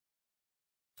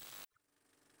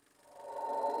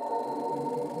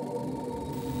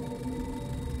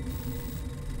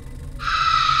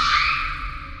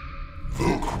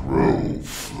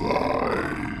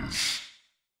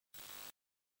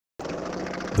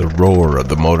The roar of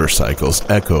the motorcycles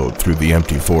echoed through the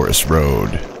empty forest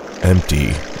road.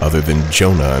 Empty, other than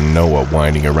Jonah and Noah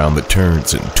winding around the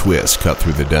turns and twists cut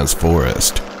through the dense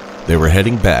forest. They were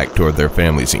heading back toward their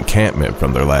family's encampment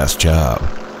from their last job.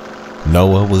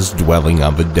 Noah was dwelling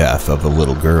on the death of the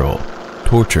little girl,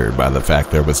 tortured by the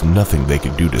fact there was nothing they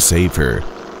could do to save her,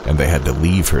 and they had to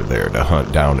leave her there to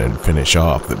hunt down and finish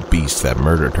off the beast that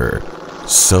murdered her.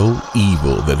 So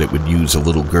evil that it would use a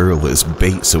little girl as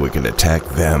bait so it could attack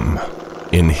them.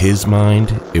 In his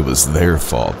mind, it was their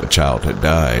fault the child had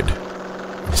died.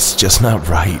 It's just not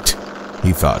right,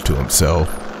 he thought to himself,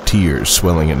 tears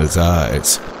swelling in his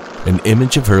eyes. An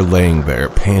image of her laying there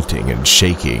panting and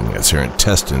shaking as her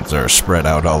intestines are spread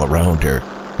out all around her.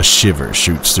 A shiver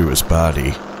shoots through his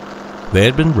body. They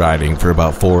had been riding for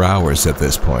about 4 hours at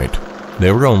this point.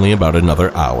 They were only about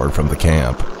another hour from the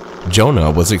camp. Jonah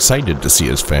was excited to see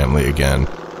his family again.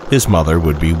 His mother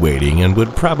would be waiting and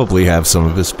would probably have some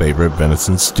of his favorite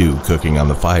venison stew cooking on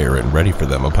the fire and ready for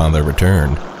them upon their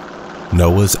return.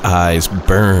 Noah's eyes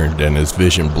burned and his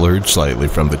vision blurred slightly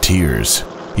from the tears.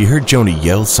 He heard Jonah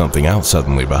yell something out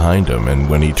suddenly behind him, and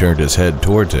when he turned his head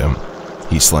towards him,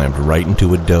 he slammed right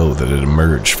into a doe that had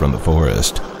emerged from the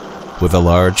forest. With a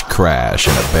large crash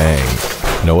and a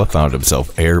bang, Noah found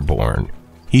himself airborne.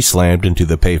 He slammed into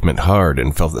the pavement hard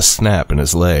and felt a snap in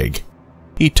his leg.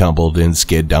 He tumbled and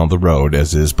skid down the road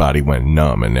as his body went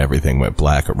numb and everything went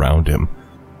black around him.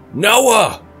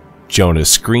 "Noah!" Jonah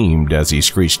screamed as he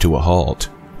screeched to a halt.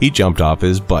 He jumped off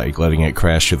his bike, letting it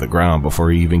crash to the ground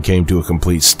before he even came to a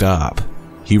complete stop.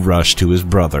 He rushed to his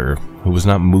brother, who was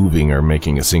not moving or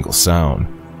making a single sound.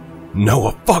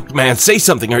 "Noah, fuck, man, say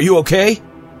something, are you okay?"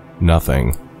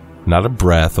 Nothing. Not a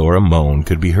breath or a moan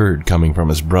could be heard coming from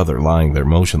his brother lying there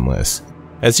motionless.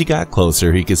 As he got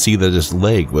closer, he could see that his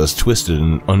leg was twisted in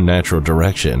an unnatural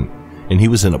direction, and he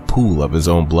was in a pool of his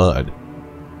own blood.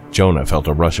 Jonah felt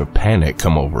a rush of panic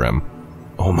come over him.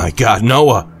 "Oh my God,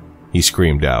 Noah!" he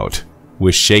screamed out.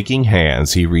 With shaking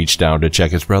hands, he reached down to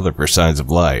check his brother for signs of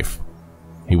life.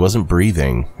 He wasn't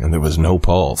breathing, and there was no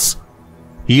pulse.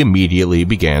 He immediately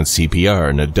began CPR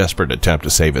in a desperate attempt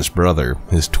to save his brother,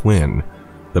 his twin,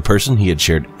 the person he had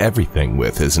shared everything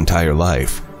with his entire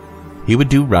life. He would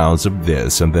do rounds of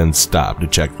this and then stop to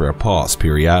check for a pulse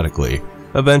periodically.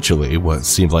 Eventually, what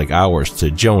seemed like hours to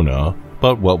Jonah,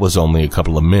 but what was only a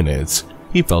couple of minutes,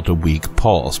 he felt a weak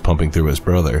pulse pumping through his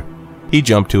brother. He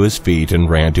jumped to his feet and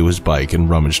ran to his bike and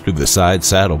rummaged through the side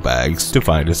saddlebags to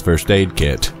find his first aid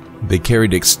kit. They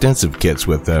carried extensive kits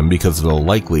with them because of the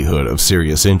likelihood of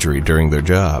serious injury during their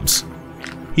jobs.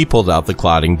 He pulled out the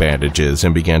clotting bandages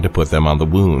and began to put them on the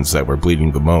wounds that were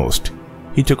bleeding the most.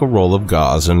 He took a roll of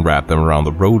gauze and wrapped them around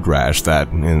the road rash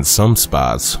that, in some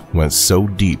spots, went so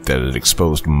deep that it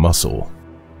exposed muscle.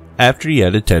 After he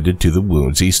had attended to the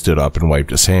wounds, he stood up and wiped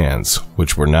his hands,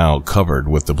 which were now covered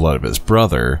with the blood of his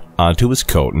brother, onto his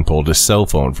coat and pulled his cell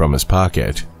phone from his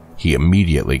pocket. He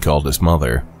immediately called his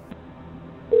mother.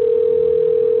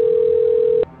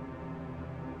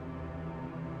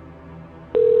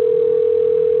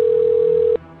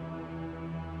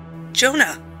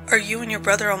 Jonah, are you and your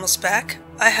brother almost back?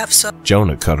 I have some...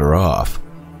 Jonah cut her off.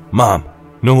 "Mom,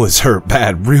 Noah's hurt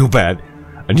bad, real bad.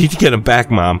 I need to get him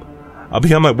back, Mom. I'll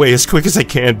be on my way as quick as I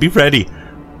can. Be ready.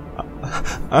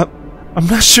 I'm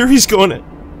not sure he's going to..."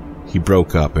 He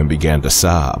broke up and began to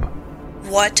sob.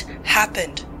 What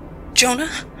happened? Jonah,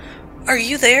 are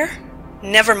you there?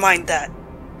 Never mind that.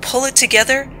 Pull it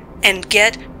together and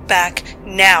get back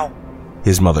now.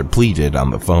 His mother pleaded on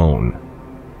the phone.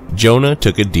 Jonah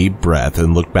took a deep breath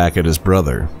and looked back at his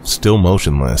brother, still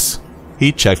motionless.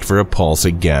 He checked for a pulse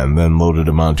again, then loaded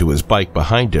him onto his bike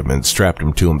behind him and strapped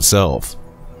him to himself.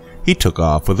 He took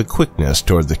off with a quickness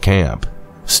toward the camp,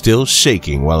 still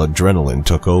shaking while adrenaline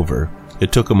took over.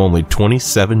 It took him only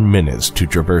 27 minutes to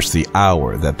traverse the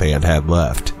hour that they had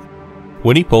left.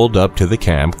 When he pulled up to the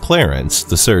camp, Clarence,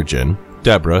 the surgeon,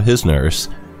 Deborah, his nurse,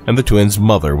 and the twins'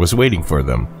 mother was waiting for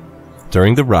them.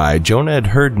 During the ride, Jonah had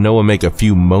heard Noah make a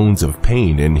few moans of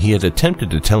pain, and he had attempted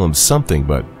to tell him something,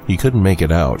 but he couldn't make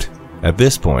it out. At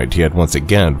this point, he had once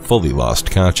again fully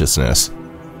lost consciousness.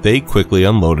 They quickly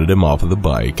unloaded him off of the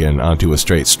bike and onto a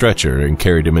straight stretcher and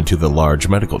carried him into the large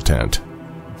medical tent.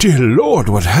 "Dear Lord,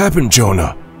 what happened,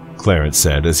 Jonah?" Clarence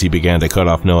said as he began to cut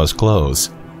off Noah's clothes.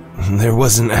 "There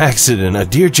was an accident. A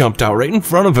deer jumped out right in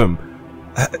front of him.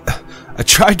 I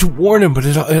tried to warn him, but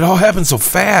it all happened so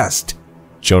fast,"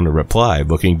 Jonah replied,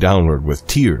 looking downward with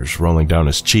tears rolling down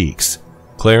his cheeks.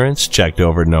 Clarence checked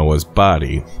over Noah's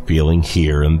body, feeling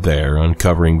here and there,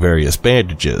 uncovering various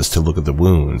bandages to look at the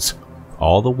wounds,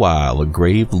 all the while a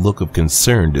grave look of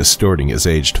concern distorting his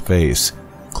aged face.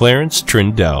 Clarence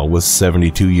Trindle was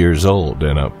 72 years old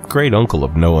and a great uncle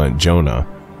of Noah and Jonah.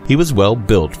 He was well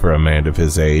built for a man of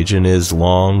his age, and his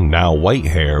long, now white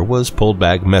hair was pulled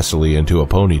back messily into a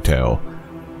ponytail.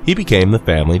 He became the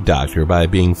family doctor by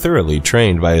being thoroughly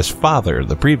trained by his father,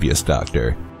 the previous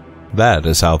doctor. That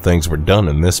is how things were done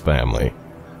in this family.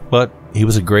 But he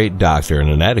was a great doctor and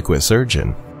an adequate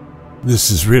surgeon. This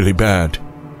is really bad.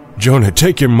 Jonah,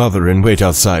 take your mother and wait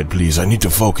outside, please. I need to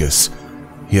focus.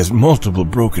 He has multiple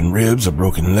broken ribs, a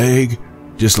broken leg,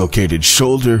 dislocated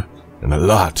shoulder, and a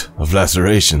lot of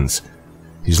lacerations.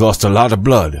 He's lost a lot of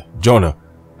blood. Jonah,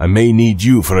 I may need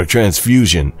you for a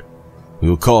transfusion. We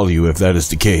will call you if that is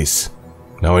the case.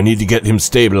 Now I need to get him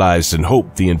stabilized and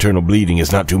hope the internal bleeding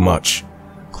is not too much,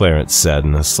 Clarence said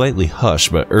in a slightly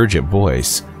hushed but urgent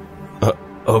voice.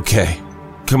 Okay.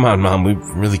 Come on, Mom, we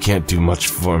really can't do much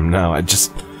for him now.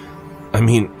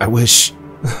 I wish...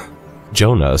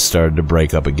 Jonah started to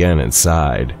break up again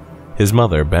inside. His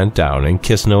mother bent down and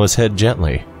kissed Noah's head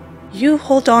gently. You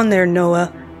hold on there,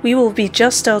 Noah. We will be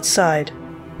just outside,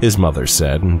 his mother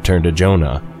said, and turned to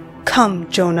Jonah. Come,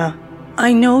 Jonah.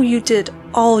 I know you did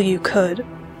all you could.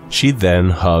 She then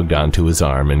hugged onto his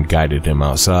arm and guided him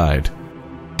outside.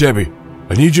 Debbie,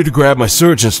 I need you to grab my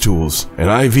surgeon's tools, an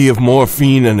IV of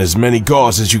morphine, and as many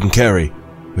gauze as you can carry.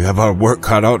 We have our work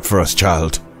cut out for us,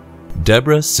 child.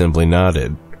 Deborah simply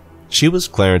nodded. She was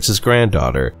Clarence's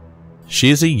granddaughter. She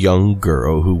is a young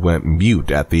girl who went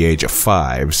mute at the age of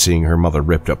 5, seeing her mother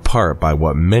ripped apart by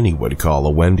what many would call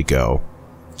a Wendigo.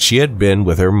 She had been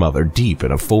with her mother deep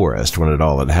in a forest when it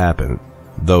all had happened,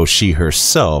 though she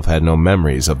herself had no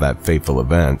memories of that fateful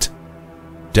event.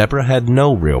 Deborah had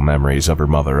no real memories of her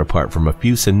mother apart from a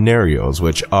few scenarios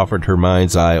which offered her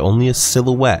mind's eye only a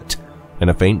silhouette and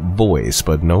a faint voice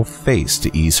but no face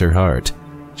to ease her heart.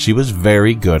 She was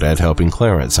very good at helping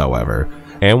Clarence, however,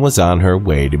 and was on her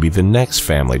way to be the next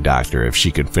family doctor if she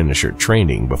could finish her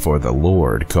training before the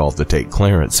Lord called to take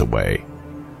Clarence away.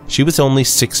 She was only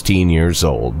 16 years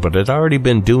old, but had already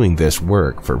been doing this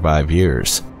work for 5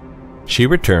 years. She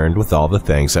returned with all the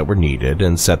things that were needed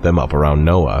and set them up around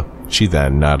Noah. She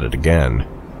then nodded again.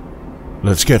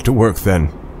 Let's get to work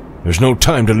then. There's no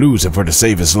time to lose if we're to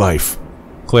save his life,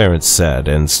 Clarence said,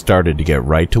 and started to get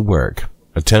right to work,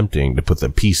 attempting to put the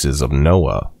pieces of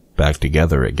Noah back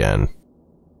together again.